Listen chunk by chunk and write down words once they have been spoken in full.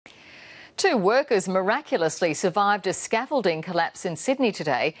Two workers miraculously survived a scaffolding collapse in Sydney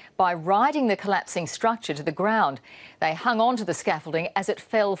today by riding the collapsing structure to the ground. They hung on to the scaffolding as it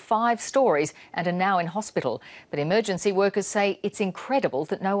fell 5 storeys and are now in hospital. But emergency workers say it's incredible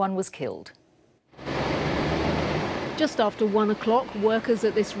that no one was killed. Just after 1 o'clock, workers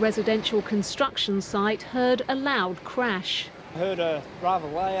at this residential construction site heard a loud crash. I heard a rather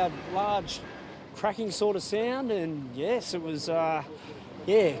loud, large cracking sort of sound, and yes, it was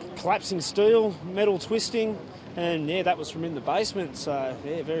collapsing steel, metal twisting, and that was from in the basement, so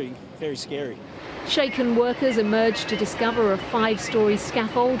very, very scary. Shaken workers emerged to discover a 5-storey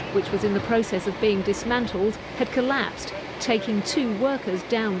scaffold, which was in the process of being dismantled, had collapsed, taking 2 workers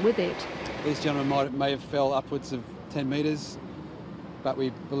down with it. These gentlemen may have fell upwards of 10 metres, but we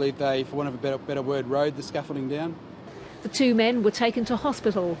believe they, for want of a better word, rode the scaffolding down. The 2 men were taken to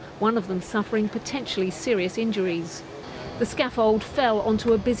hospital, one of them suffering potentially serious injuries. The scaffold fell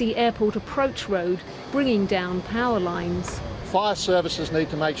onto a busy airport approach road, bringing down power lines. Fire services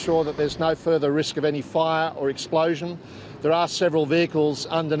need to make sure that there's no further risk of any fire or explosion. There are several vehicles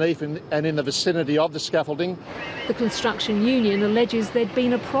underneath and in the vicinity of the scaffolding. The construction union alleges there'd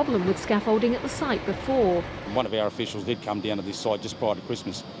been a problem with scaffolding at the site before. One of our officials did come down to this site just prior to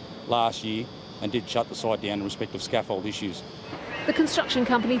Christmas last year and did shut the site down in respect of scaffold issues. The construction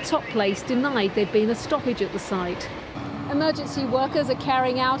company Top Place denied there'd been a stoppage at the site. Emergency workers are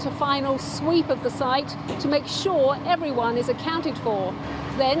carrying out a final sweep of the site to make sure everyone is accounted for.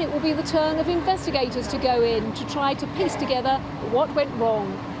 Then it will be the turn of investigators to go in to try to piece together what went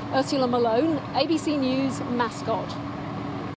wrong. Ursula Malone, ABC News, Mascot.